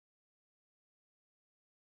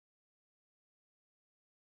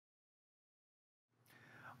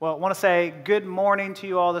Well, I want to say good morning to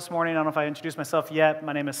you all this morning. I don't know if I introduced myself yet.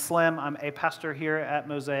 My name is Slim. I'm a pastor here at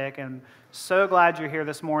Mosaic, and so glad you're here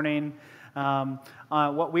this morning.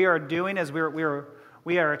 What we are doing is we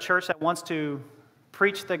are a church that wants to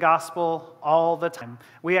preach the gospel all the time.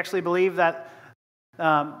 We actually believe that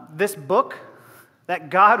this book that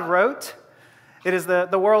God wrote, it is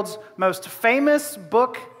the world's most famous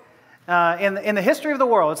book in the history of the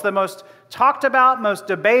world. It's the most talked about, most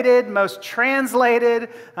debated, most translated,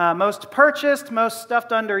 most purchased, most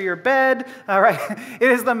stuffed under your bed. Right?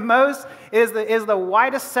 It is the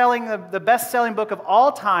widest selling, the best selling book of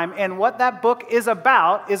all time. And what that book is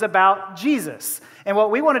about Jesus. And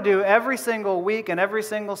what we want to do every single week and every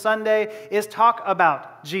single Sunday is talk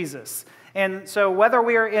about Jesus. And so whether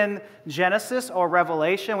we are in Genesis or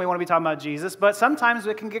Revelation, we want to be talking about Jesus, but sometimes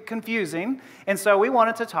it can get confusing. And so we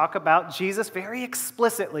wanted to talk about Jesus very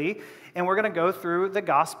explicitly, and we're going to go through the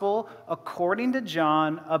gospel according to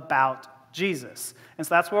John about Jesus. And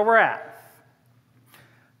so that's where we're at.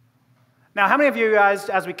 Now, how many of you guys,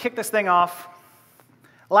 as we kick this thing off,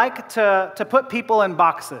 like to put people in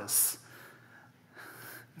boxes?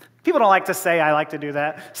 People don't like to say I like to do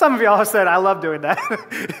that. Some of y'all have said I love doing that.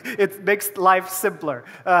 It makes life simpler.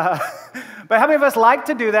 But how many of us like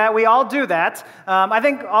to do that? We all do that. I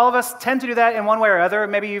think all of us tend to do that in one way or other.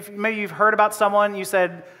 Maybe you've heard about someone, you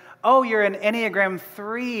said, oh, you're an Enneagram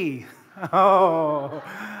 3. Oh,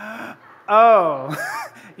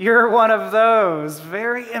 you're one of those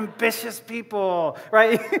very ambitious people,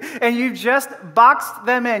 right? And you just boxed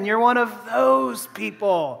them in. You're one of those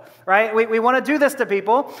people, right? We want to do this to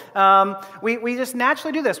people. We just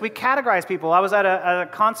naturally do this. We categorize people. I was at a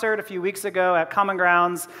concert a few weeks ago at Common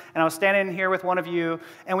Grounds, and I was standing here with one of you,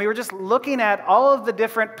 and we were just looking at all of the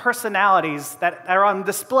different personalities that are on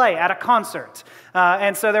display at a concert.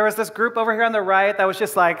 And so there was this group over here on the right that was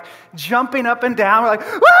just like jumping up and down. We're like,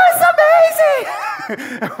 "Whoa, it's amazing!"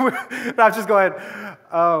 And I was just going,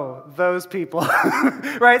 "Oh, those people,"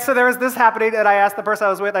 right? So there was this happening, and I asked the person I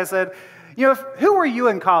was with. I said, who were you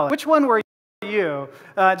in college? Which one were you?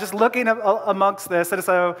 Just looking amongst this. And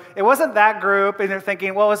so it wasn't that group, and they're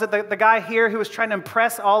thinking, well, was it the guy here who was trying to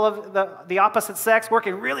impress all of the opposite sex,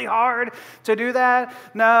 working really hard to do that?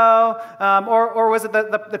 No. Or was it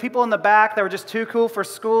the people in the back that were just too cool for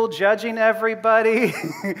school, judging everybody?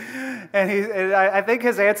 And I think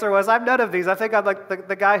his answer was, I'm none of these. I think I'm like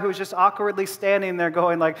the guy who was just awkwardly standing there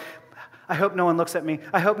going like, I hope no one looks at me.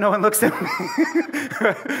 I hope no one looks at me.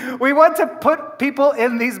 We want to put people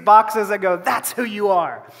in these boxes and go, that's who you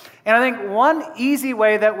are. And I think one easy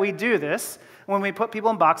way that we do this when we put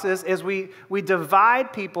people in boxes is we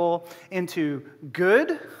divide people into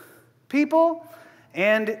good people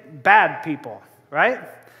and bad people, right?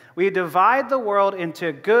 We divide the world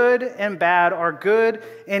into good and bad or good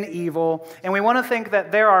and evil. And we want to think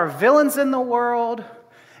that there are villains in the world,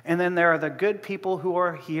 and then there are the good people who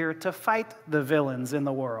are here to fight the villains in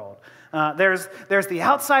the world. There's the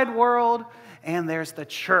outside world, and there's the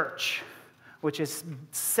church, which is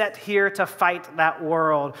set here to fight that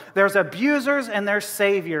world. There's abusers and there's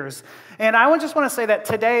saviors. And I just want to say that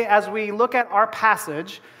today, as we look at our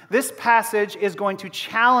passage, this passage is going to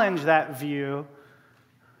challenge that view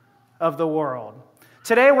of the world.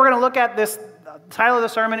 Today, we're going to look at this. The title of the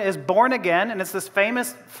sermon is Born Again, and it's this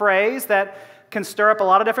famous phrase that can stir up a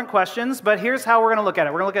lot of different questions, but here's how we're going to look at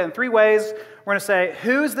it. We're going to look at it in three ways. We're going to say,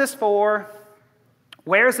 who's this for,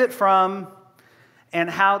 where's it from, and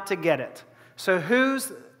how to get it. So who's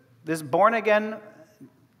this born again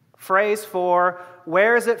phrase for,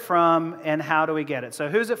 where is it from, and how do we get it? So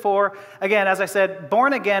who's it for? Again, as I said,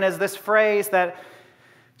 born again is this phrase that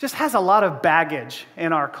just has a lot of baggage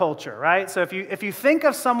in our culture, right? So if you think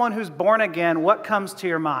of someone who's born again, what comes to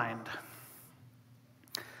your mind?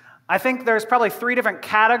 I think there's probably three different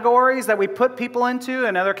categories that we put people into.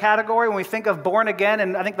 Another category when we think of born again,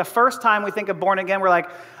 and I think the first time we think of born again, we're like,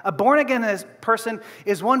 a born again person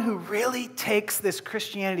is one who really takes this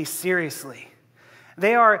Christianity seriously.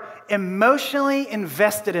 They are emotionally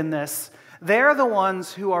invested in this. They're the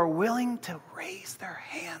ones who are willing to raise their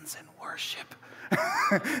hands in worship.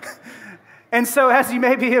 And so as you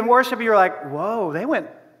may be in worship, you're like, whoa, they went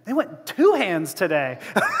two hands today.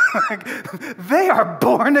 They are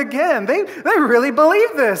born again. They really believe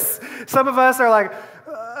this. Some of us are like,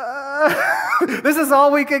 this is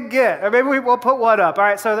all we could get. Or maybe we'll put one up. All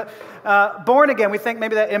right, so born again, we think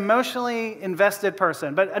maybe that emotionally invested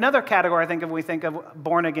person. But another category I think of when we think of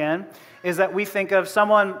born again is that we think of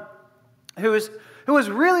someone who was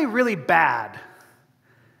really, really bad.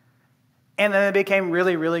 And then they became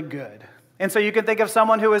really, really good. And so you can think of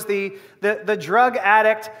someone who was the drug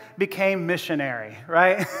addict became missionary,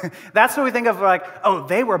 right? That's what we think of like, oh,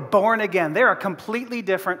 they were born again. They're a completely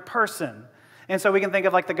different person. And so we can think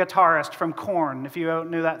of like the guitarist from Korn, if you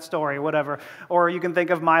knew that story, whatever. Or you can think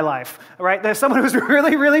of my life, right? There's someone who's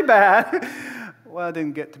really, really bad. Well, it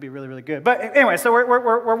didn't get to be really, really good. But anyway, so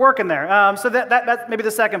we're working there. So that's maybe the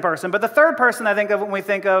second person. But the third person I think of when we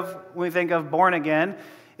think of born again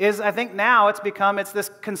is, I think now it's this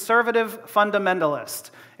conservative fundamentalist.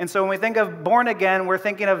 And so when we think of born again, we're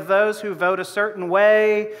thinking of those who vote a certain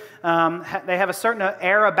way. They have a certain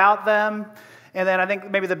air about them. And then I think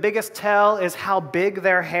maybe the biggest tell is how big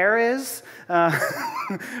their hair is,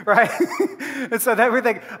 right? And so then we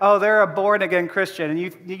think, oh, they're a born-again Christian. And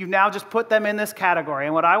you now just put them in this category.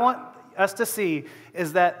 And what I want us to see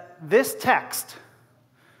is that this text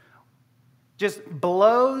just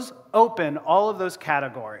blows open all of those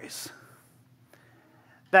categories.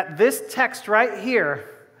 That this text right here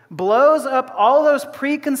blows up all those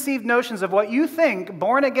preconceived notions of what you think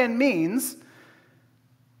born again means,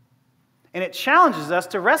 and it challenges us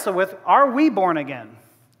to wrestle with, are we born again?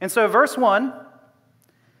 And so verse 1,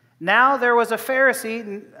 now there was a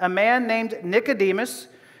Pharisee, a man named Nicodemus,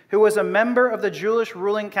 who was a member of the Jewish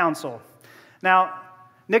ruling council. Now,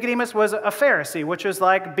 Nicodemus was a Pharisee, which is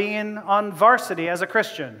like being on varsity as a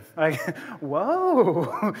Christian. Like,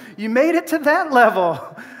 whoa, you made it to that level.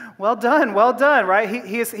 Well done, right?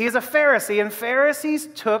 He's a Pharisee, and Pharisees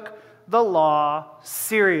took the law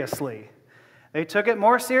seriously. They took it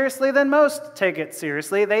more seriously than most take it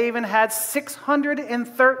seriously. They even had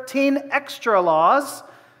 613 extra laws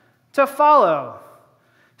to follow.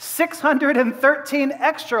 613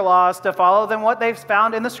 extra laws to follow than what they've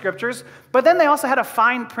found in the scriptures. But then they also had a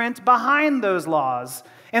fine print behind those laws.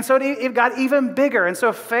 And so it got even bigger. And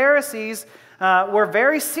so Pharisees were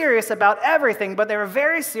very serious about everything, but they were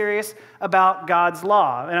very serious about God's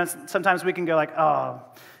law. And sometimes we can go like, oh,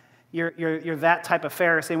 you're that type of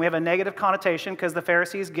Pharisee. And we have a negative connotation because the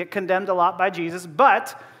Pharisees get condemned a lot by Jesus.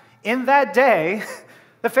 But in that day,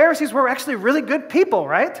 the Pharisees were actually really good people,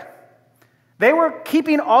 right? They were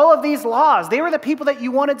keeping all of these laws. They were the people that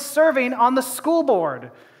you wanted serving on the school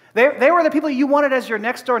board. They were the people you wanted as your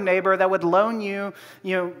next door neighbor that would loan you,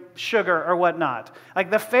 sugar or whatnot.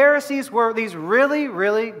 Like the Pharisees were these really,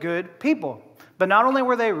 really good people. But not only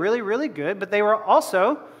were they really, really good, but they were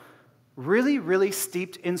also really, really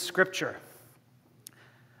steeped in Scripture.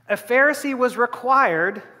 A Pharisee was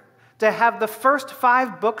required to have the first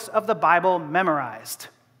 5 books of the Bible memorized.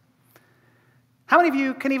 How many of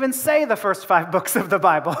you can even say the first 5 books of the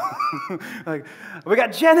Bible? Like, we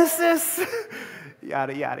got Genesis,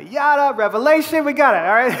 yada, yada, yada, Revelation, we got it,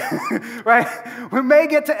 all right? Right? We may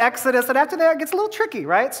get to Exodus, and after that it gets a little tricky,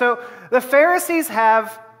 right? So the Pharisees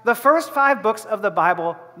have the first 5 books of the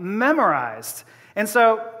Bible memorized. And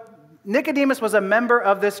so Nicodemus was a member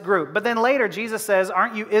of this group. But then later, Jesus says,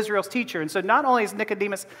 aren't you Israel's teacher? And so not only is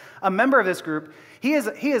Nicodemus a member of this group, he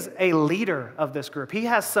is a leader of this group. He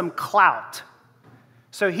has some clout.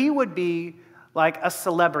 So he would be like a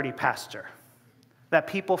celebrity pastor that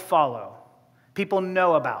people follow, people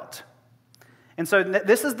know about. And so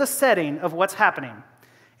this is the setting of what's happening.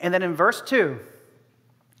 And then in verse 2,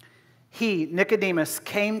 he, Nicodemus,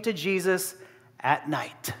 came to Jesus at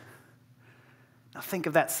night. Now think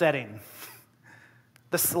of that setting.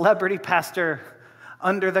 The celebrity pastor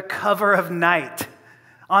under the cover of night,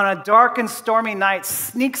 on a dark and stormy night,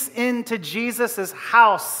 sneaks into Jesus'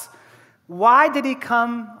 house. Why did he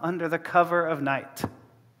come under the cover of night?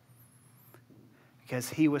 Because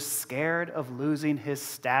he was scared of losing his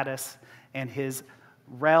status and his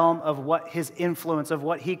realm of what his influence, of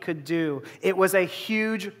what he could do. It was a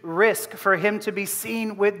huge risk for him to be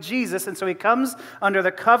seen with Jesus. And so he comes under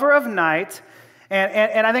the cover of night.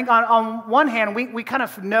 And I think on one hand, we kind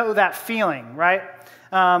of know that feeling, right?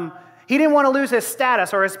 He didn't want to lose his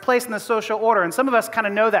status or his place in the social order. And some of us kind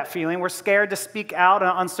of know that feeling. We're scared to speak out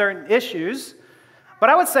on certain issues. But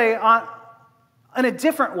I would say in a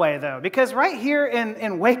different way, though, because right here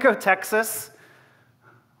in Waco, Texas,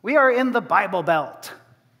 we are in the Bible Belt.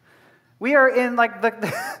 We are in like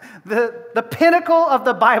the pinnacle of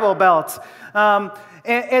the Bible Belt.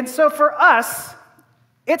 And so for us,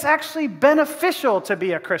 it's actually beneficial to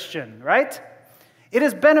be a Christian, right? It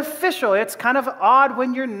is beneficial. It's kind of odd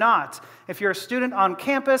when you're not. If you're a student on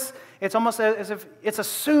campus, it's almost as if it's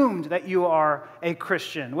assumed that you are a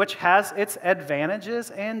Christian, which has its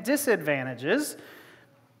advantages and disadvantages.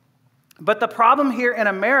 But the problem here in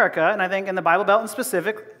America, and I think in the Bible Belt in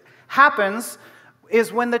specific, happens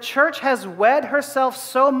is when the church has wed herself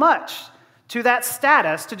so much to that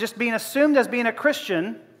status, to just being assumed as being a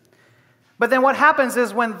Christian. But then what happens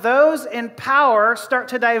is when those in power start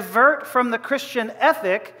to divert from the Christian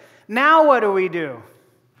ethic, now what do?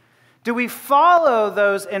 Do we follow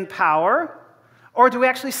those in power, or do we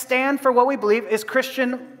actually stand for what we believe is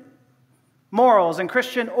Christian morals and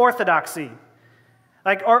Christian orthodoxy?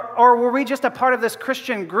 Or were we just a part of this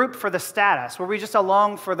Christian group for the status? Were we just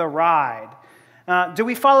along for the ride? Do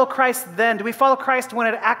we follow Christ then? Do we follow Christ when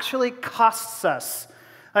it actually costs us?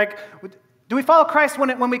 Do we follow Christ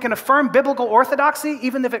when we can affirm biblical orthodoxy,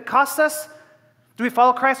 even if it costs us? Do we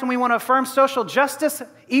follow Christ when we want to affirm social justice,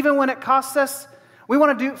 even when it costs us? We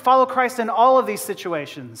want to follow Christ in all of these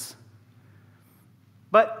situations.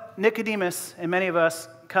 But Nicodemus and many of us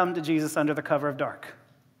come to Jesus under the cover of dark.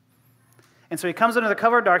 And so he comes under the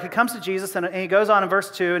cover of dark, he comes to Jesus, and he goes on in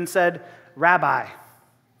verse 2 and said, "Rabbi,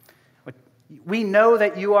 we know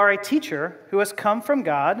that you are a teacher who has come from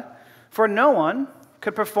God, for no one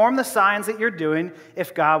could perform the signs that you're doing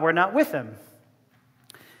if God were not with him."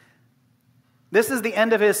 This is the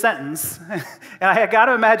end of his sentence. And I got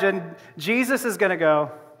to imagine Jesus is going to go,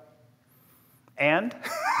 "And?"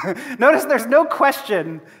 Notice there's no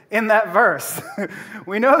question in that verse.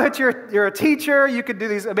 We know that you're a teacher. You could do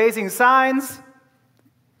these amazing signs.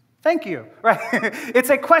 Thank you. Right? It's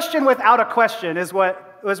a question without a question is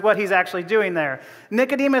what he's actually doing there.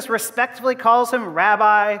 Nicodemus respectfully calls him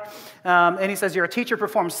rabbi, and he says, "You're a teacher,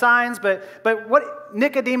 perform signs." But what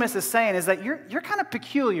Nicodemus is saying is that you're kind of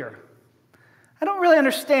peculiar. I don't really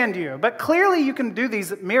understand you, but clearly you can do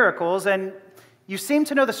these miracles, and you seem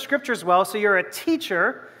to know the scriptures well, so you're a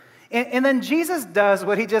teacher. And then Jesus does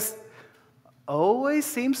what he just always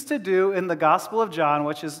seems to do in the Gospel of John,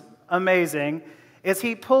 which is amazing, is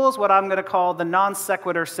he pulls what I'm going to call the non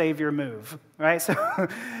sequitur savior move, right? So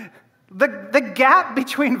the gap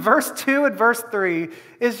between verse 2 and verse 3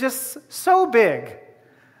 is just so big.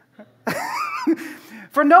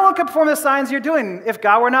 "For no one can perform the signs you're doing if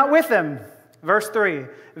God were not with him." Verse 3,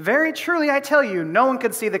 "Very truly I tell you, no one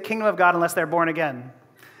can see the kingdom of God unless they're born again."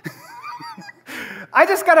 I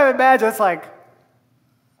just got to imagine, it's like,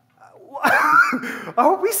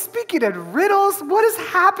 are we speaking in riddles? What is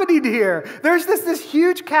happening here? There's this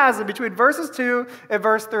huge chasm between verses 2 and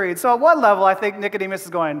verse 3. And so at one level, I think Nicodemus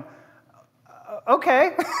is going,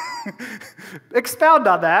 okay, expound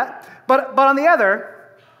on that. But on the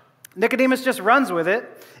other, Nicodemus just runs with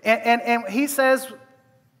it. And he says,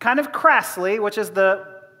 kind of crassly, which is the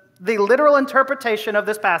literal interpretation of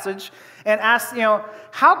this passage, and asks,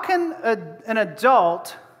 how can an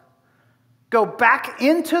adult go back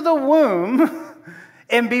into the womb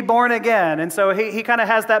and be born again? And so he kind of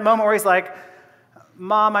has that moment where he's like,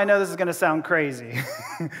 "Mom, I know this is going to sound crazy,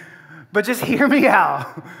 but just hear me out.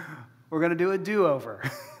 We're going to do a do-over."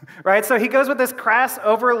 Right? So he goes with this crass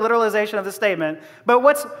over-literalization of the statement. But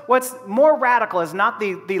what's more radical is not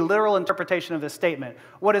the literal interpretation of this statement.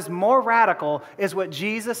 What is more radical is what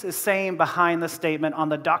Jesus is saying behind the statement on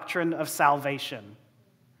the doctrine of salvation.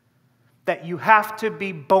 That you have to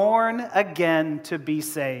be born again to be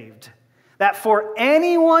saved. That for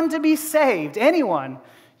anyone to be saved, anyone,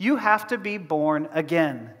 you have to be born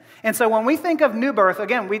again. And so when we think of new birth,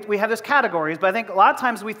 again, we have these categories, but I think a lot of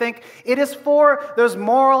times we think it is for those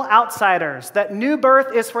moral outsiders, that new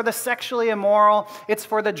birth is for the sexually immoral, it's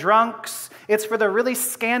for the drunks, it's for the really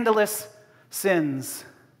scandalous sins.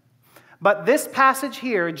 But this passage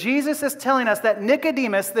here, Jesus is telling us that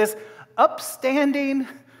Nicodemus, this upstanding,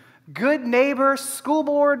 good neighbor, school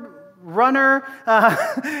board runner,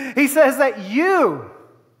 he says that you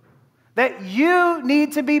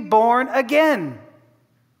need to be born again.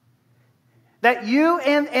 That you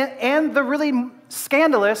and the really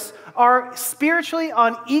scandalous are spiritually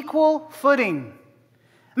on equal footing.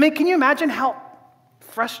 I mean, can you imagine how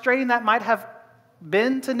frustrating that might have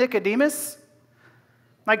been to Nicodemus?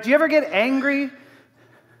 Like, do you ever get angry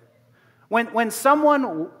when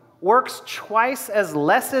someone works twice as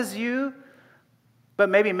less as you, but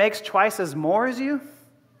maybe makes twice as more as you?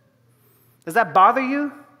 Does that bother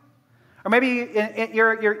you? Or maybe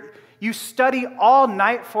you study all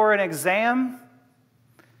night for an exam,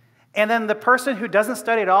 and then the person who doesn't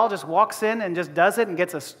study at all just walks in and just does it and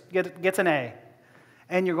gets an A.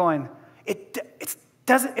 And you're going,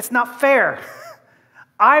 it's not fair.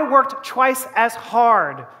 I worked twice as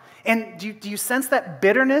hard. And do you sense that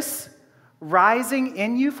bitterness rising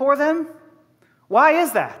in you for them? Why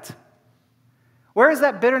is that? Where is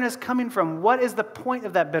that bitterness coming from? What is the point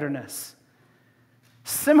of that bitterness?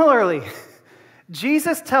 Similarly,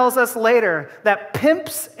 Jesus tells us later that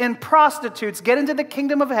pimps and prostitutes get into the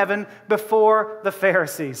kingdom of heaven before the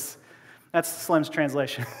Pharisees. That's Slim's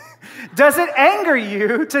translation. Does it anger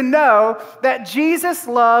you to know that Jesus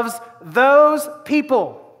loves those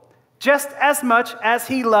people? just as much as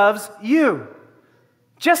he loves you.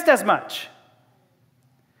 Just as much.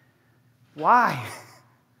 Why?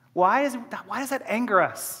 Why does that anger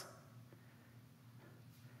us?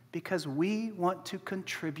 Because we want to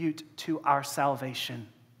contribute to our salvation.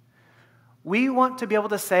 We want to be able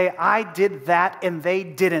to say, I did that and they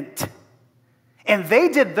didn't. And they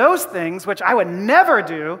did those things, which I would never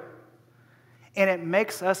do, and it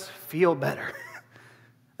makes us feel better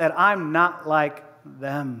that I'm not like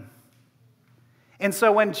them. And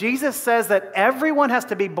so when Jesus says that everyone has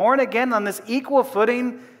to be born again on this equal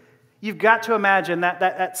footing, you've got to imagine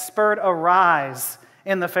that spurred a rise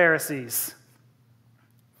in the Pharisees.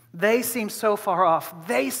 They seem so far off.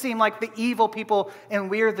 They seem like the evil people, and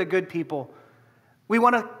we're the good people. We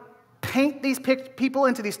want to paint these people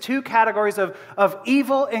into these two categories of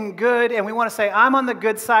evil and good, and we want to say, I'm on the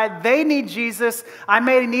good side. They need Jesus. I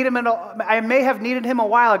may have needed him a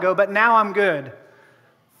while ago, but now I'm good.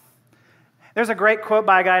 There's a great quote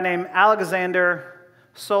by a guy named Alexander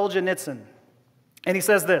Solzhenitsyn, and he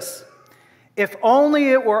says this: if only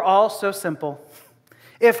it were all so simple.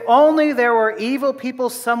 If only there were evil people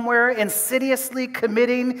somewhere insidiously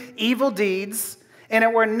committing evil deeds, and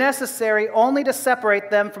it were necessary only to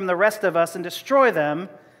separate them from the rest of us and destroy them,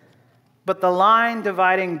 but the line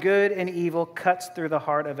dividing good and evil cuts through the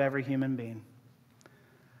heart of every human being.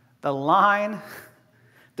 The line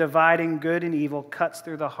dividing good and evil cuts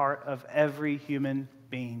through the heart of every human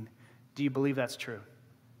being. Do you believe that's true?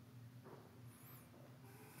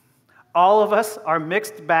 All of us are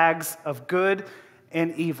mixed bags of good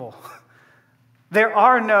and evil. There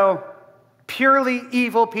are no purely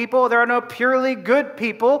evil people. There are no purely good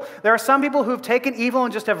people. There are some people who've taken evil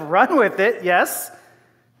and just have run with it, yes.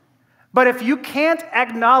 But if you can't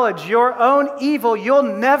acknowledge your own evil, you'll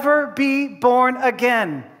never be born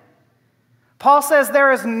again. Paul says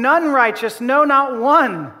there is none righteous, no, not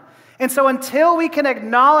one. And so until we can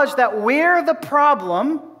acknowledge that we're the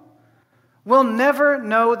problem, we'll never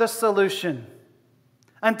know the solution.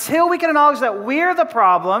 Until we can acknowledge that we're the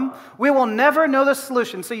problem, we will never know the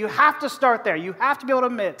solution. So you have to start there. You have to be able to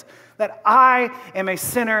admit that I am a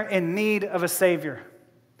sinner in need of a Savior.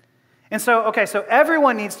 And so, so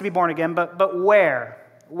everyone needs to be born again, but where?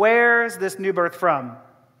 Where's this new birth from?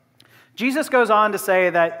 Jesus goes on to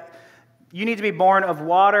say that you need to be born of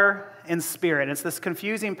water and spirit. It's this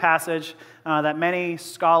confusing passage that many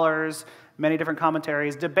scholars, many different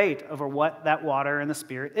commentaries debate over what that water and the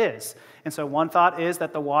Spirit is. And so one thought is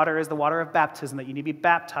that the water is the water of baptism, that you need to be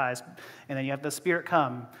baptized, and then you have the Spirit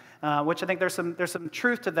come, which I think there's some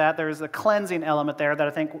truth to that. There's a cleansing element there that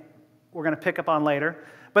I think we're going to pick up on later.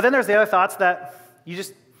 But then there's the other thoughts that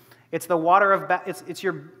it's the water of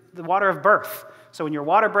the water of birth. So when your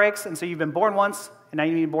water breaks, and so you've been born once, and now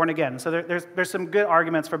you need to be born again. So there's some good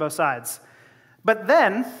arguments for both sides. But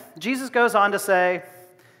then Jesus goes on to say,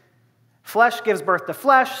 flesh gives birth to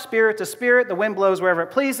flesh, spirit to spirit, the wind blows wherever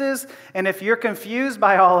it pleases. And if you're confused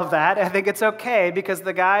by all of that, I think it's okay, because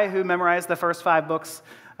the guy who memorized the first 5 books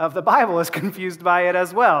of the Bible is confused by it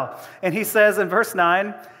as well. And he says in verse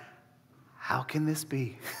 9, how can this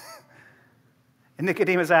be? And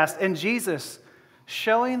Nicodemus asked, and Jesus,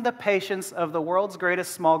 showing the patience of the world's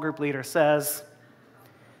greatest small group leader, says,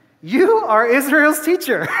 you are Israel's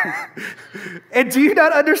teacher. And do you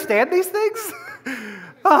not understand these things?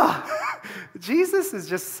 Jesus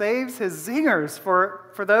just saves his zingers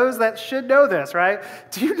for those that should know this, right?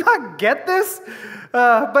 Do you not get this?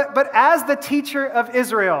 But as the teacher of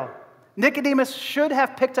Israel, Nicodemus should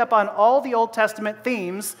have picked up on all the Old Testament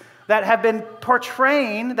themes that have been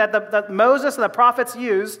portraying, that Moses and the prophets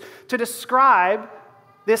used to describe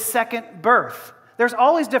this second birth. There's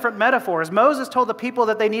all these different metaphors. Moses told the people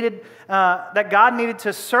that that God needed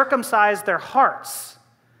to circumcise their hearts,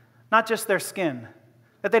 not just their skin.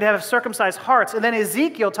 That they'd have circumcised hearts. And then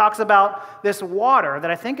Ezekiel talks about this water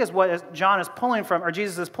that I think is what John is pulling from, or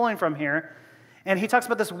Jesus is pulling from here. And he talks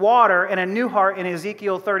about this water and a new heart in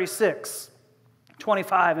Ezekiel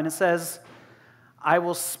 36:25. And it says, I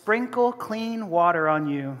will sprinkle clean water on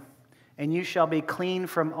you, and you shall be clean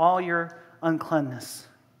from all your uncleanness.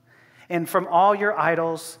 And from all your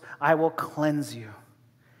idols I will cleanse you,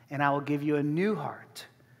 and I will give you a new heart.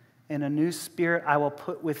 And a new spirit I will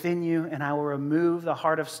put within you, and I will remove the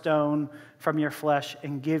heart of stone from your flesh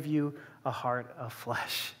and give you a heart of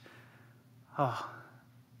flesh. Oh,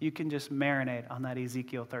 you can just marinate on that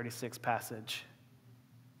Ezekiel 36 passage.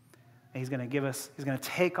 And he's going to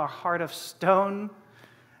take our heart of stone.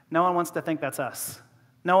 No one wants to think that's us.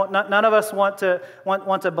 None of us want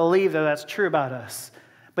to believe that that's true about us.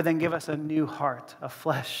 But then give us a new heart of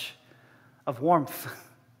flesh, of warmth.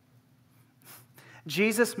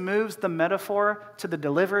 Jesus moves the metaphor to the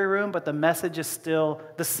delivery room, but the message is still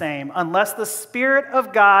the same. Unless the Spirit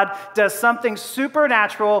of God does something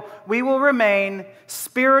supernatural, we will remain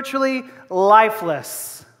spiritually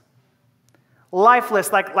lifeless.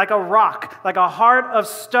 Lifeless, like a rock, like a heart of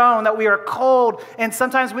stone, that we are cold. And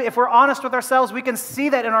sometimes, if we're honest with ourselves, we can see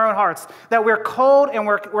that in our own hearts, that we're cold and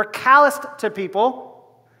we're calloused to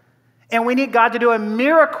people. And we need God to do a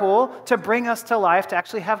miracle to bring us to life, to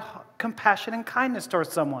actually have compassion and kindness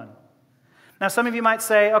towards someone. Now, some of you might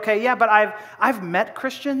say, okay, yeah, but I've met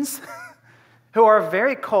Christians who are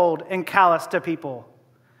very cold and callous to people,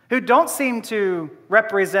 who don't seem to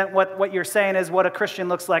represent what you're saying is what a Christian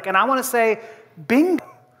looks like. And I want to say, bingo.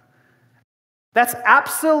 That's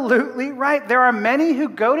absolutely right. There are many who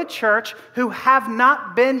go to church who have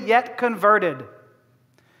not been yet converted,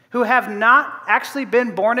 who have not actually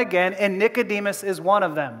been born again, and Nicodemus is one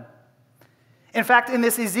of them. In fact, in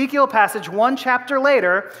this Ezekiel passage, one chapter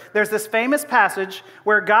later, there's this famous passage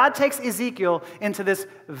where God takes Ezekiel into this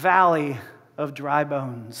valley of dry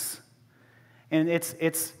bones. And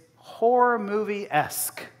it's horror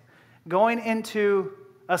movie-esque, going into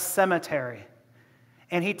a cemetery.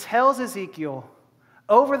 And he tells Ezekiel,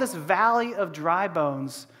 over this valley of dry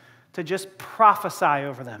bones, to just prophesy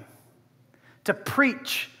over them, to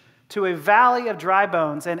preach to a valley of dry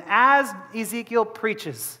bones. And as Ezekiel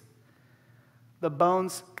preaches, the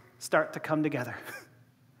bones start to come together.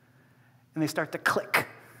 And they start to click.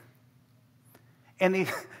 And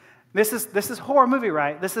this is horror movie,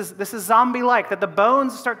 right? This is zombie-like, that the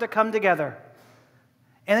bones start to come together.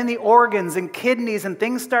 And then the organs and kidneys and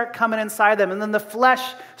things start coming inside them. And then the flesh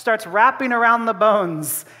starts wrapping around the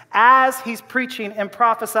bones as he's preaching and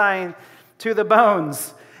prophesying to the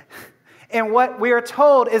bones. And what we are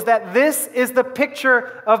told is that this is the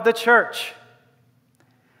picture of the church.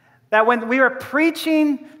 That when we are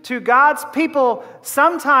preaching to God's people,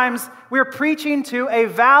 sometimes we're preaching to a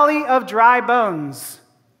valley of dry bones.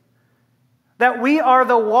 That we are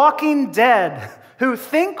the walking dead who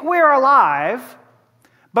think we're alive,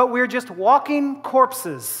 but we're just walking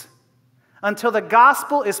corpses until the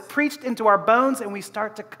gospel is preached into our bones and we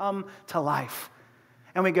start to come to life.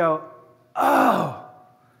 And we go, oh,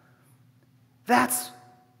 that's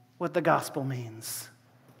what the gospel means.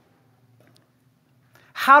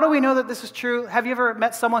 How do we know that this is true? Have you ever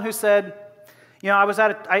met someone who said, you know,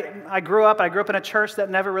 I grew up in a church that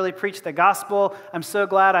never really preached the gospel. I'm so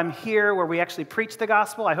glad I'm here where we actually preach the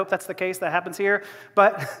gospel. I hope that's the case, that happens here.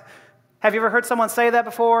 But have you ever heard someone say that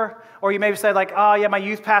before? Or you maybe said like, oh yeah, my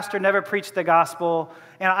youth pastor never preached the gospel.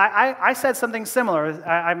 And I said something similar.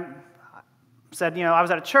 I said, you know, I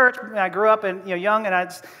was at a church, and I grew up and young,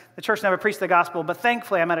 and the church never preached the gospel. But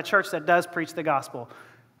thankfully, I'm at a church that does preach the gospel.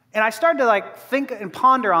 And I started to think and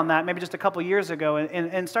ponder on that maybe just a couple years ago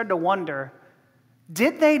and started to wonder,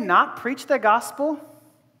 did they not preach the gospel?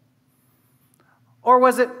 Or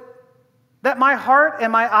was it that my heart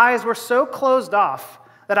and my eyes were so closed off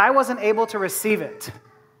that I wasn't able to receive it?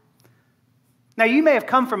 Now, you may have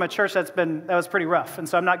come from a church that was pretty rough, and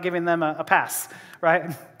so I'm not giving them a pass,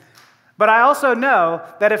 right? But I also know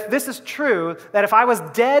that if this is true, that if I was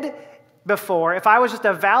dead before, if I was just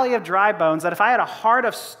a valley of dry bones, that if I had a heart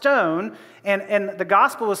of stone and the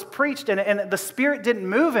gospel was preached and the Spirit didn't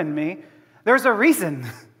move in me, there's a reason.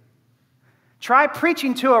 Try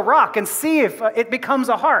preaching to a rock and see if it becomes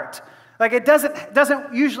a heart. It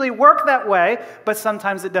doesn't usually work that way, but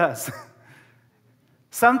sometimes it does.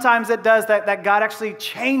 Sometimes it does that God actually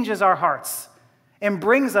changes our hearts and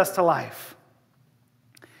brings us to life.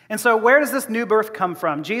 And so where does this new birth come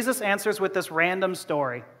from? Jesus answers with this random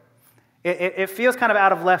story. It feels kind of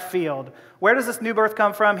out of left field. Where does this new birth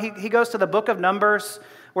come from? He goes to the book of Numbers,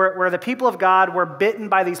 where the people of God were bitten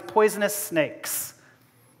by these poisonous snakes.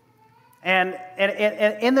 And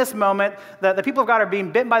in this moment, the people of God are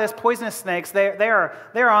being bitten by these poisonous snakes.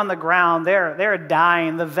 They're on the ground. They're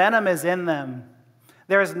dying. The venom is in them.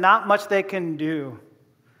 There is not much they can do.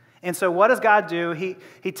 And so what does God do?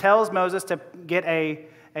 He tells Moses to get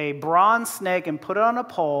a bronze snake and put it on a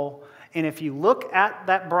pole. And if you look at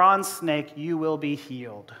that bronze snake, you will be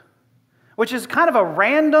healed. Which is kind of a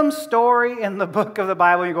random story in the book of the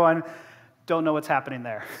Bible. You're going, don't know what's happening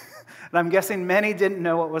there. And I'm guessing many didn't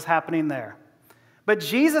know what was happening there. But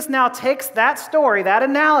Jesus now takes that story, that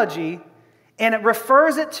analogy, and it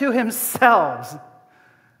refers it to himself.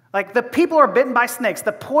 The people are bitten by snakes.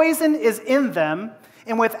 The poison is in them,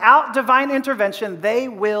 and without divine intervention, they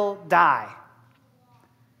will die.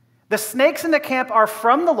 The snakes in the camp are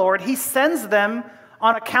from the Lord. He sends them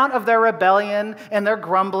on account of their rebellion and their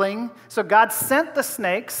grumbling. So God sent the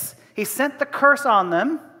snakes. He sent the curse on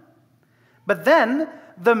them. But then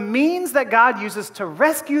the means that God uses to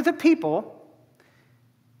rescue the people,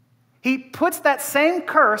 he puts that same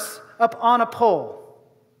curse up on a pole.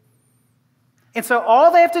 And so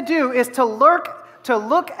all they have to do is to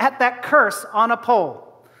look at that curse on a pole.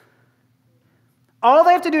 All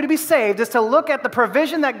they have to do to be saved is to look at the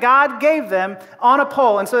provision that God gave them on a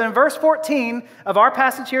pole. And so in verse 14 of our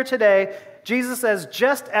passage here today, Jesus says,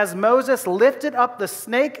 just as Moses lifted up the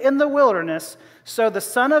snake in the wilderness, so the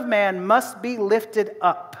Son of Man must be lifted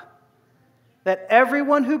up, that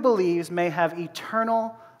everyone who believes may have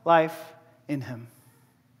eternal life in him.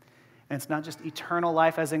 And it's not just eternal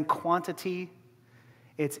life as in quantity,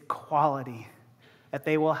 it's quality, that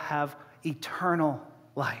they will have eternal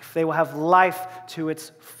life. They will have life to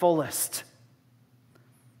its fullest.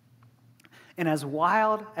 And as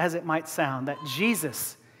wild as it might sound, that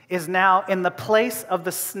Jesus is now in the place of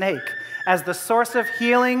the snake as the source of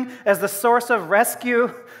healing, as the source of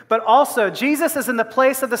rescue, but also Jesus is in the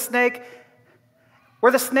place of the snake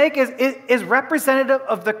where the snake is representative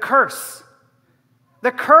of the curse.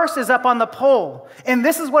 The curse is up on the pole. And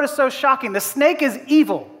this is what is so shocking. The snake is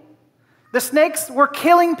evil. The snakes were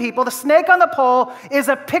killing people. The snake on the pole is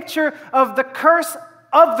a picture of the curse,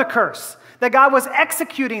 that God was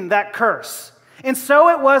executing that curse. And so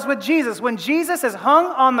it was with Jesus. When Jesus is hung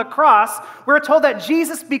on the cross, we're told that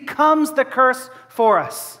Jesus becomes the curse for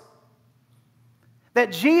us.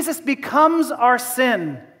 That Jesus becomes our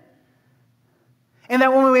sin. And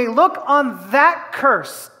that when we look on that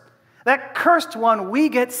curse, that cursed one, we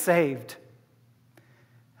get saved.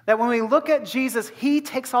 That when we look at Jesus, he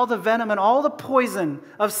takes all the venom and all the poison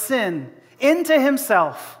of sin into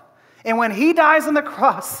himself. And when he dies on the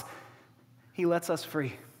cross, he lets us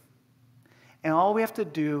free. And all we have to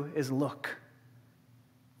do is look.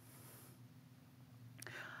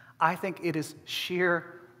 I think it is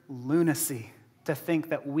sheer lunacy to think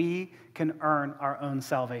that we can earn our own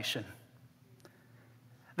salvation.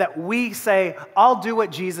 That we say, I'll do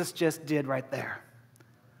what Jesus just did right there.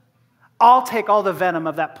 I'll take all the venom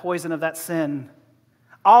of that poison of that sin.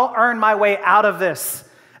 I'll earn my way out of this.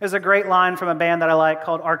 There's a great line from a band that I like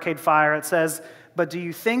called Arcade Fire. It says, but do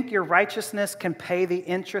you think your righteousness can pay the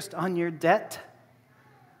interest on your debt?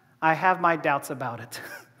 I have my doubts about it.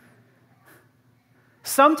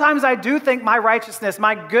 Sometimes I do think my righteousness,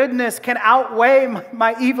 my goodness can outweigh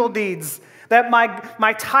my evil deeds. That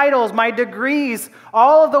my titles, my degrees,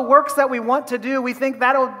 all of the works that we want to do, we think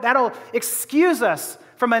that'll excuse us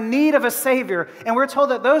from a need of a Savior. And we're told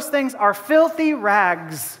that those things are filthy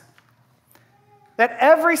rags. That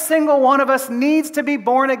every single one of us needs to be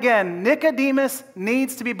born again. Nicodemus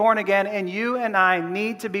needs to be born again, and you and I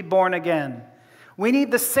need to be born again. We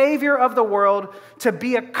need the Savior of the world to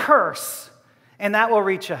be a curse, and that will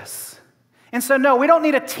reach us. And so, no, we don't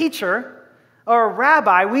need a teacher or a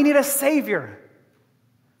rabbi. We need a Savior.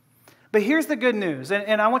 But here's the good news,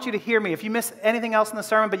 and I want you to hear me. If you miss anything else in the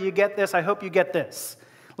sermon, but you get this, I hope you get this.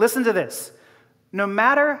 Listen to this. No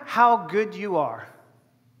matter how good you are,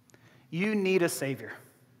 you need a Savior.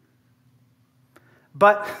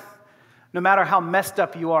 But no matter how messed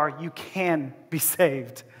up you are, you can be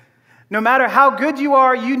saved. No matter how good you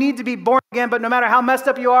are, you need to be born again. But no matter how messed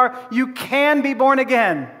up you are, you can be born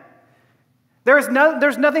again. There's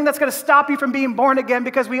nothing that's going to stop you from being born again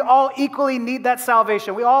because we all equally need that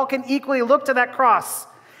salvation. We all can equally look to that cross.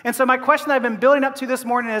 And so my question that I've been building up to this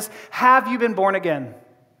morning is, have you been born again?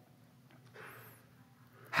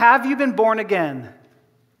 Have you been born again?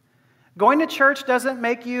 Going to church doesn't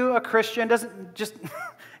make you a Christian.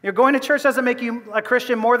 Going to church doesn't make you a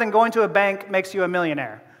Christian more than going to a bank makes you a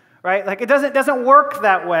millionaire, right? Like it doesn't work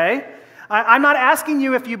that way. I'm not asking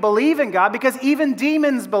you if you believe in God, because even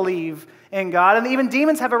demons believe in God, and even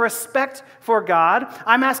demons have a respect for God.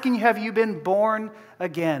 I'm asking you, have you been born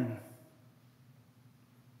again?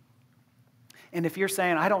 And if you're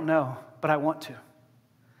saying, I don't know, but I want to,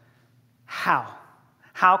 how?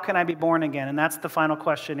 How can I be born again? And that's the final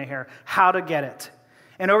question here. How to get it.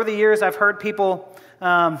 And over the years, I've heard people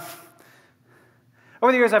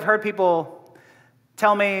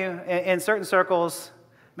tell me in certain circles,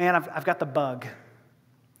 man, I've got the bug.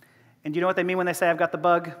 And do you know what they mean when they say I've got the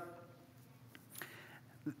bug?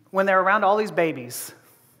 When they're around all these babies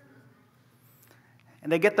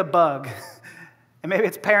and they get the bug, and maybe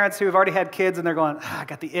it's parents who have already had kids and they're going, I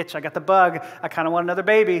got the itch, I got the bug, I kind of want another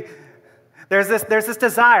baby. There's this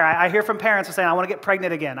desire. I hear from parents who are saying, I want to get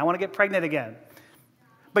pregnant again. I want to get pregnant again.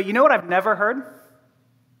 But you know what I've never heard?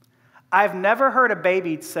 I've never heard a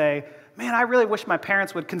baby say, man, I really wish my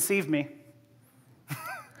parents would conceive me.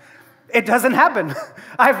 It doesn't happen.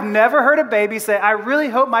 I've never heard a baby say, I really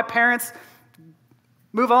hope my parents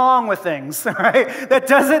Move along with things, right? That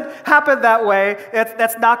doesn't happen that way.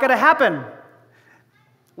 That's not going to happen.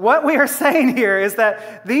 What we are saying here is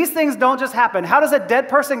that these things don't just happen. How does a dead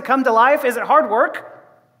person come to life? Is it hard work?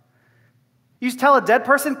 You just tell a dead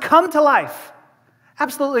person, come to life.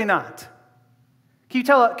 Absolutely not. Can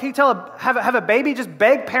you have a baby just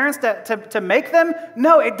beg parents to make them?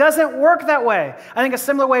 No, it doesn't work that way. I think a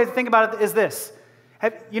similar way to think about it is this.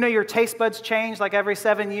 Your taste buds change like every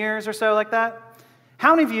 7 years or so like that?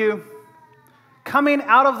 How many of you, coming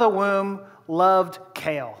out of the womb, loved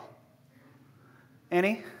kale?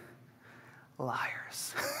 Any?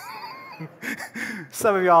 Liars.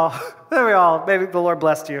 Some of y'all, maybe the Lord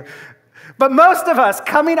blessed you. But most of us,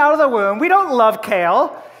 coming out of the womb, we don't love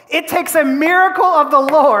kale. It takes a miracle of the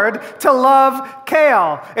Lord to love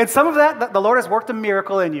kale. And some of that, the Lord has worked a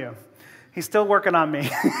miracle in you. He's still working on me.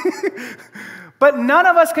 But none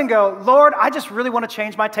of us can go, Lord, I just really want to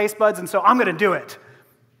change my taste buds, and so I'm going to do it.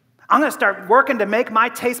 I'm going to start working to make my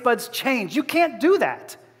taste buds change. You can't do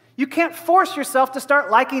that. You can't force yourself to start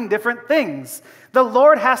liking different things. The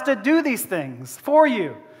Lord has to do these things for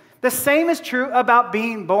you. The same is true about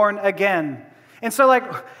being born again. And so,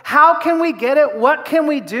 how can we get it? What can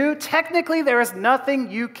we do? Technically, there is nothing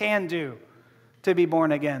you can do to be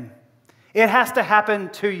born again. It has to happen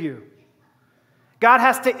to you. God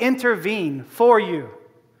has to intervene for you.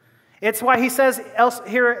 It's why he says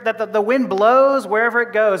here that the wind blows wherever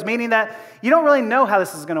it goes, meaning that you don't really know how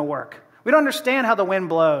this is going to work. We don't understand how the wind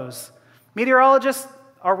blows. Meteorologists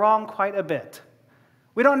are wrong quite a bit.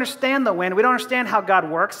 We don't understand the wind. We don't understand how God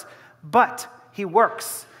works, but he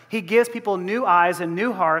works. He gives people new eyes and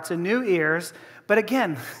new hearts and new ears. But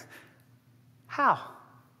again, how?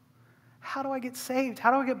 How do I get saved?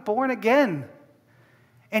 How do I get born again?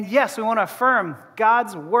 And yes, we want to affirm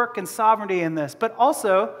God's work and sovereignty in this, but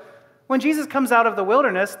also, when Jesus comes out of the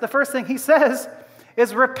wilderness, the first thing he says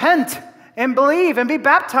is repent and believe and be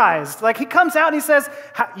baptized. He comes out and he says,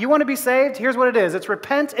 you want to be saved? Here's what it is. It's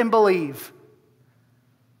repent and believe.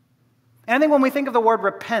 And I think when we think of the word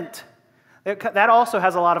repent, that also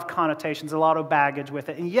has a lot of connotations, a lot of baggage with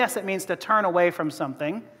it. And yes, it means to turn away from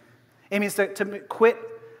something. It means to quit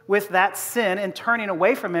with that sin and turning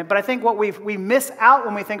away from it. But I think what we miss out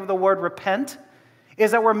when we think of the word repent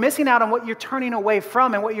is that we're missing out on what you're turning away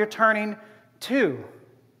from and what you're turning to.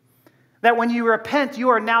 That when you repent, you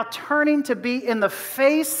are now turning to be in the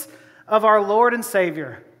face of our Lord and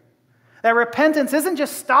Savior. That repentance isn't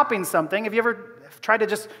just stopping something. Have you ever tried to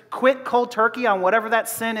just quit cold turkey on whatever that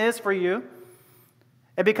sin is for you?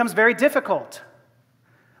 It becomes very difficult.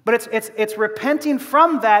 But it's repenting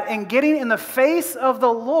from that and getting in the face of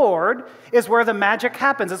the Lord is where the magic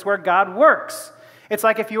happens. It's where God works. It's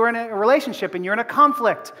like if you were in a relationship and you're in a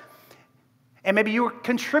conflict, and maybe you were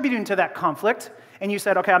contributing to that conflict, and you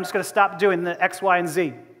said, okay, I'm just going to stop doing the X, Y, and Z.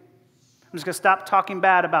 I'm just going to stop talking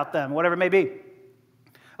bad about them, whatever it may be.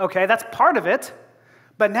 Okay, that's part of it.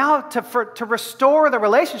 But now to restore the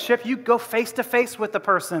relationship, you go face to face with the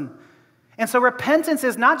person. And so repentance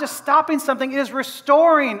is not just stopping something, it is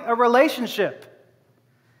restoring a relationship.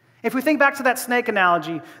 If we think back to that snake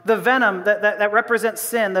analogy, the venom that represents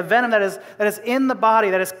sin, the venom that is in the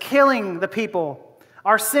body, that is killing the people.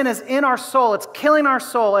 Our sin is in our soul. It's killing our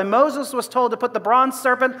soul. And Moses was told to put the bronze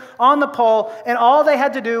serpent on the pole, and all they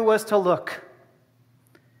had to do was to look.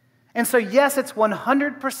 And so, yes, it's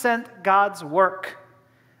 100% God's work,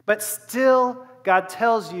 but still God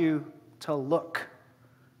tells you to look.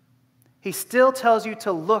 He still tells you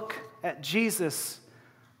to look at Jesus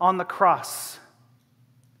on the cross,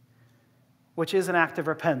 which is an act of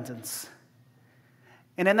repentance.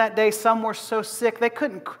 And in that day, some were so sick,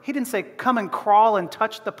 he didn't say, come and crawl and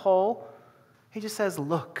touch the pole. He just says,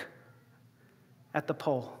 look at the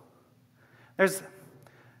pole. There's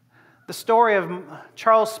the story of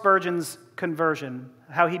Charles Spurgeon's conversion,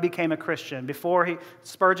 how he became a Christian.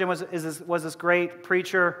 Spurgeon was this great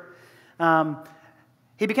preacher.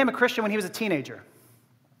 He became a Christian when he was a teenager.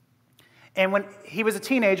 And when he was a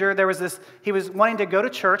teenager, he was wanting to go to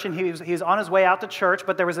church, and he was on his way out to church,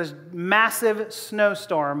 but there was this massive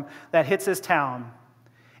snowstorm that hits his town.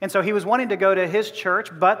 And so he was wanting to go to his church,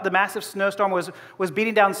 but the massive snowstorm was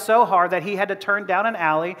beating down so hard that he had to turn down an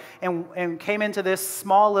alley and came into this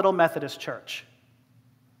small little Methodist church.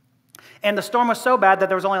 And the storm was so bad that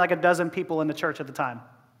there was only like a dozen people in the church at the time.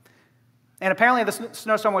 And apparently the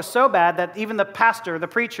snowstorm was so bad that even the pastor, the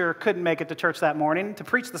preacher, couldn't make it to church that morning to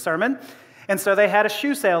preach the sermon. And so they had a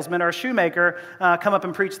shoe salesman or a shoemaker come up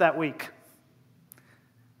and preach that week.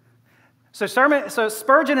 So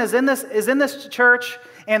Spurgeon is in this church,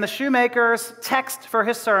 and the shoemaker's text for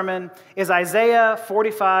his sermon is Isaiah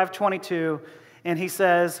 45:22, and he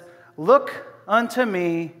says, "Look unto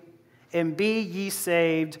me, and be ye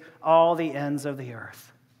saved, all the ends of the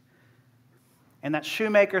earth. And that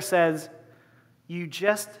shoemaker says, you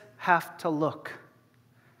just have to look.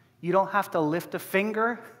 You don't have to lift a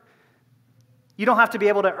finger. You don't have to be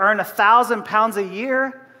able to earn 1,000 pounds a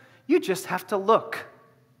year. You just have to look.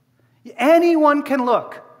 Anyone can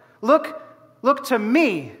look. Look to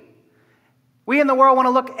me. We in the world want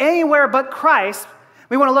to look anywhere but Christ.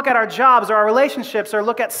 We want to look at our jobs or our relationships or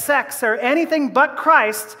look at sex or anything but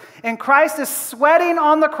Christ. And Christ is sweating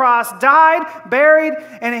on the cross, died, buried,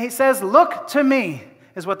 and he says, look to me,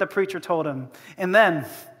 is what the preacher told him. And then,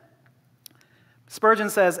 Spurgeon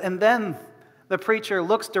says, and then the preacher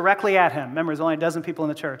looks directly at him. Remember, there's only a dozen people in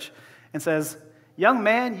the church. And says, young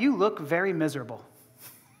man, you look very miserable.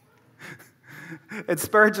 And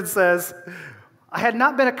Spurgeon says, I had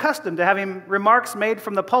not been accustomed to having remarks made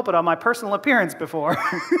from the pulpit on my personal appearance before.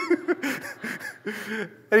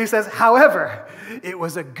 And he says, however, it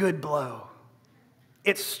was a good blow.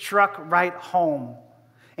 It struck right home.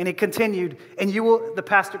 And he continued, and you will, the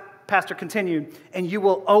pastor continued, and you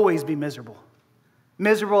will always be miserable.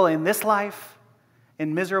 Miserable in this life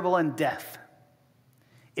and miserable in death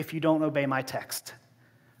if you don't obey my text.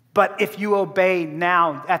 But if you obey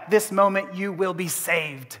now, at this moment, you will be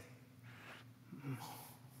saved.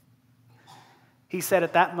 He said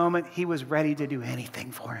at that moment, he was ready to do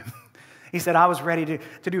anything for him. He said, I was ready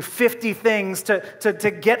to do 50 things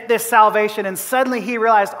to get this salvation. And suddenly he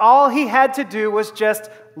realized all he had to do was just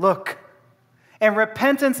look. And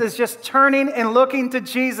repentance is just turning and looking to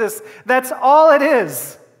Jesus. That's all it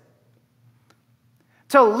is.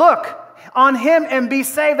 To look on him and be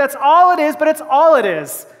saved. That's all it is, but it's all it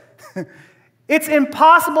is. It's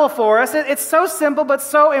impossible for us. It's so simple, but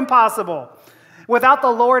so impossible without the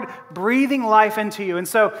Lord breathing life into you. And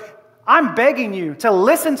so I'm begging you to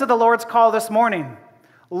listen to the Lord's call this morning.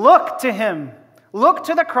 Look to him. Look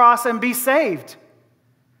to the cross and be saved.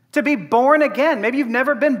 To be born again. Maybe you've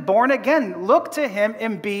never been born again. Look to him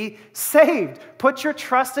and be saved. Put your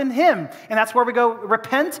trust in him. And that's where we go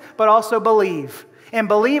repent, but also believe. And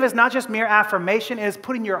believe is not just mere affirmation, it is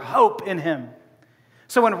putting your hope in him.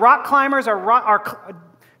 So when rock climbers are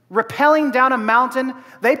rappelling down a mountain,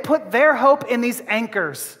 they put their hope in these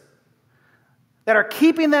anchors that are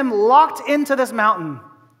keeping them locked into this mountain.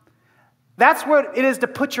 That's what it is to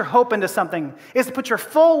put your hope into something, is to put your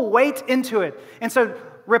full weight into it. And so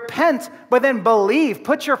repent, but then believe.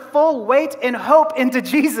 Put your full weight and hope into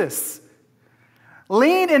Jesus.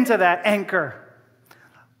 Lean into that anchor.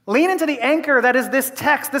 Lean into the anchor that is this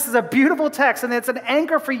text. This is a beautiful text, and it's an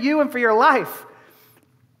anchor for you and for your life.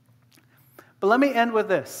 But let me end with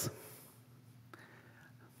this.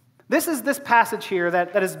 This is this passage here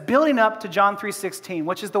that is building up to John 3:16,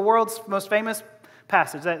 which is the world's most famous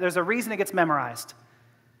passage. There's a reason it gets memorized.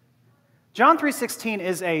 John 3:16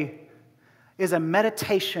 is a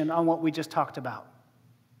meditation on what we just talked about.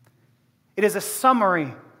 It is a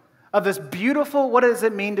summary of this beautiful, what does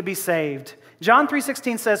it mean to be saved? John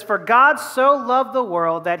 3:16 says, for God so loved the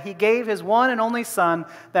world that he gave his one and only Son,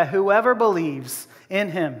 that whoever believes in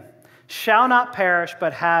him shall not perish,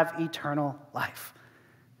 but have eternal life.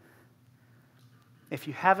 If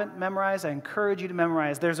you haven't memorized, I encourage you to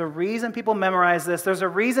memorize. There's a reason people memorize this. There's a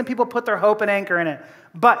reason people put their hope and anchor in it.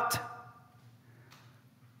 But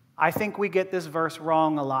I think we get this verse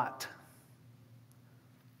wrong a lot.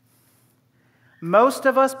 Most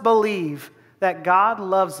of us believe that God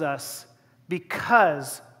loves us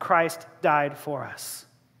because Christ died for us.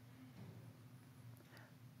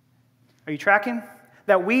 Are you tracking?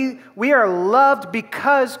 That we are loved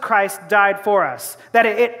because Christ died for us. That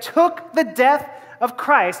it took the death of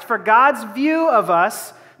Christ for God's view of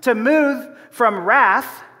us to move from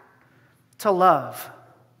wrath to love.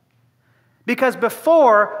 Because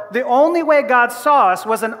before, the only way God saw us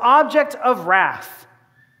was an object of wrath,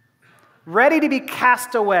 ready to be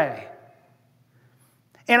cast away.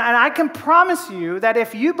 And I can promise you that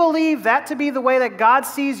if you believe that to be the way that God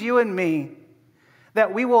sees you and me,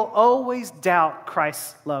 that we will always doubt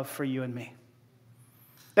Christ's love for you and me.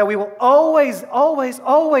 That we will always, always,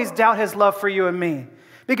 always doubt his love for you and me.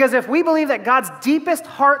 Because if we believe that God's deepest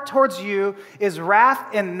heart towards you is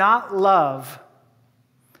wrath and not love,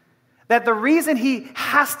 that the reason he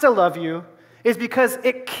has to love you is because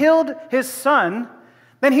it killed his Son,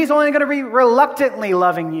 then he's only going to be reluctantly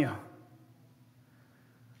loving you.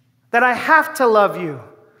 That I have to love you.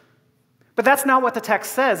 But that's not what the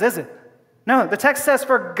text says, is it? No, the text says,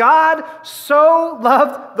 for God so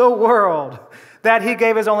loved the world that he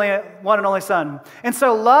gave his only one and only Son. And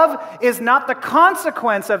so love is not the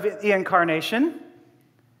consequence of the incarnation.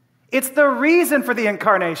 It's the reason for the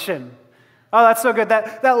incarnation. Oh, that's so good.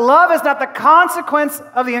 That love is not the consequence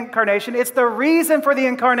of the incarnation. It's the reason for the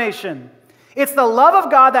incarnation. It's the love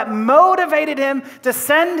of God that motivated him to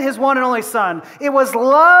send his one and only Son. It was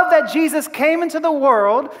love that Jesus came into the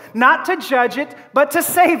world, not to judge it, but to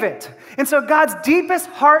save it. And so God's deepest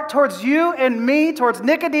heart towards you and me, towards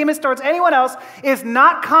Nicodemus, towards anyone else, is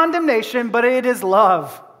not condemnation, but it is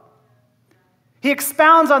love. He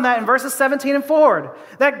expounds on that in verses 17 and forward,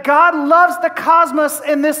 that God loves the cosmos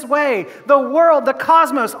in this way, the world, the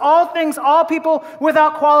cosmos, all things, all people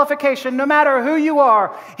without qualification, no matter who you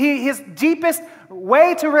are. His deepest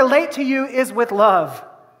way to relate to you is with love.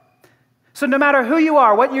 So no matter who you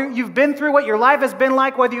are, what you've been through, what your life has been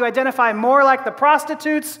like, whether you identify more like the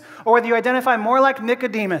prostitutes or whether you identify more like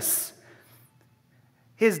Nicodemus,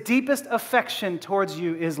 his deepest affection towards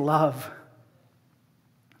you is love.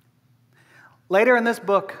 Later in this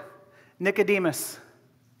book, Nicodemus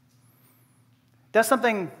does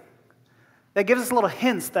something that gives us little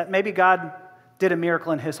hints that maybe God did a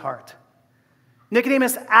miracle in his heart.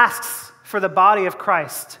 Nicodemus asks for the body of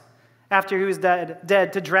Christ after he was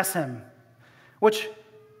dead to dress him,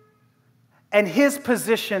 and his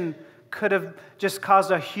position could have just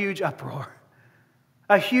caused a huge uproar,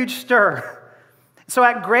 a huge stir. So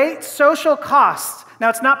at great social cost, now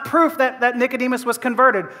it's not proof that Nicodemus was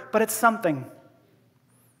converted, but it's something.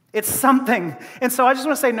 It's something. And so I just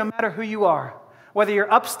want to say, no matter who you are, whether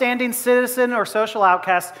you're upstanding citizen or social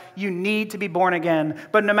outcast, you need to be born again.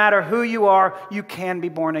 But no matter who you are, you can be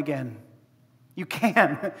born again. You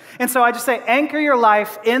can. And so I just say, anchor your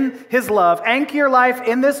life in his love. Anchor your life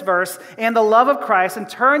in this verse and the love of Christ, and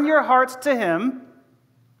turn your hearts to him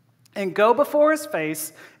and go before his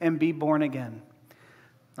face and be born again.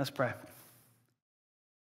 Let's pray.